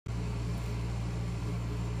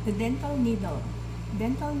The dental needle.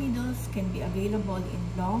 Dental needles can be available in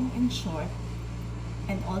long and short,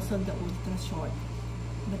 and also the ultra short.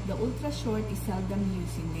 But the ultra short is seldom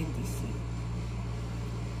used in dentistry.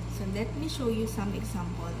 So let me show you some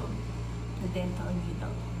example of the dental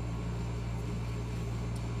needle.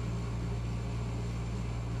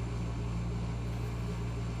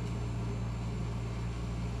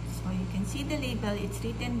 So you can see the label, it's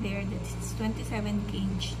written there that it's 27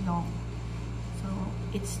 gauge long. So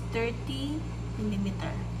it's 30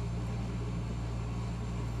 millimeter.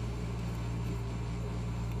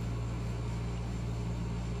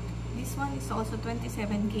 This one is also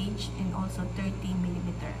 27 gauge and also 30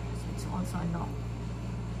 millimeter. So it's also long.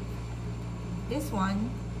 This one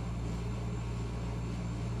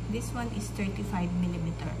is 35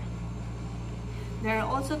 millimeter. There are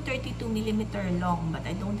also 32 millimeter long, but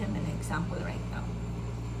I don't have an example right now.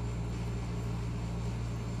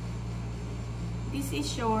 This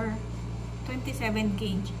is your 27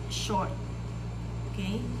 gauge short,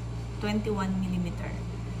 okay, 21 millimeter.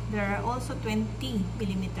 There are also 20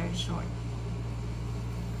 millimeter short.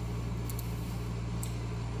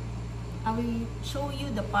 I will show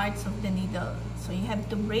you the parts of the needle. So you have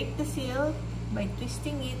to break the seal by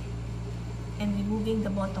twisting it and removing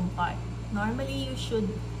the bottom part. Normally you should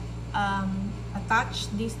attach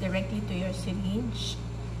this directly to your syringe,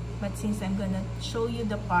 but since I'm gonna show you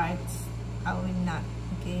the parts, I will not.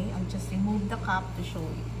 Okay, I'll just remove the cap to show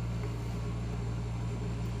you.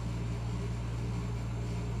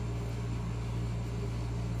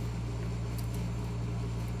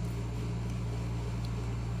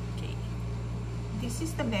 Okay, this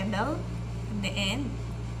is the bevel at the end.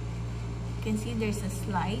 You can see there's a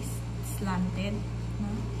slice, slanted.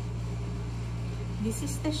 This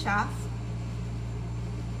is the shaft,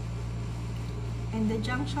 and the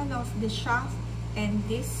junction of the shaft and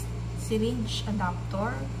this syringe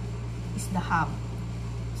adapter is the hub.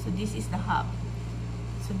 So this is the hub.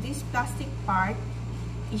 So this plastic part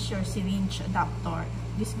is your syringe adapter.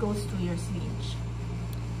 This goes to your syringe.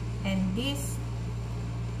 And this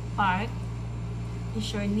part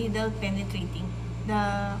is your needle penetrating,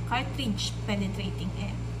 the cartridge penetrating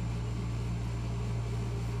end.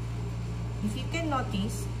 If you can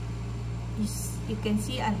notice, you can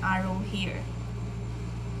see an arrow here.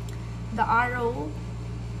 The arrow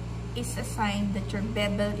is a sign that your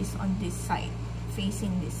bevel is on this side,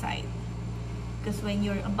 facing this side. Because when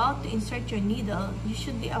you're about to insert your needle, you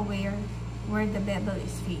should be aware where the bevel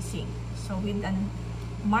is facing. So with a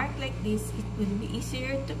mark like this, it will be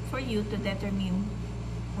easier for you to determine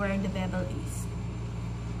where the bevel is.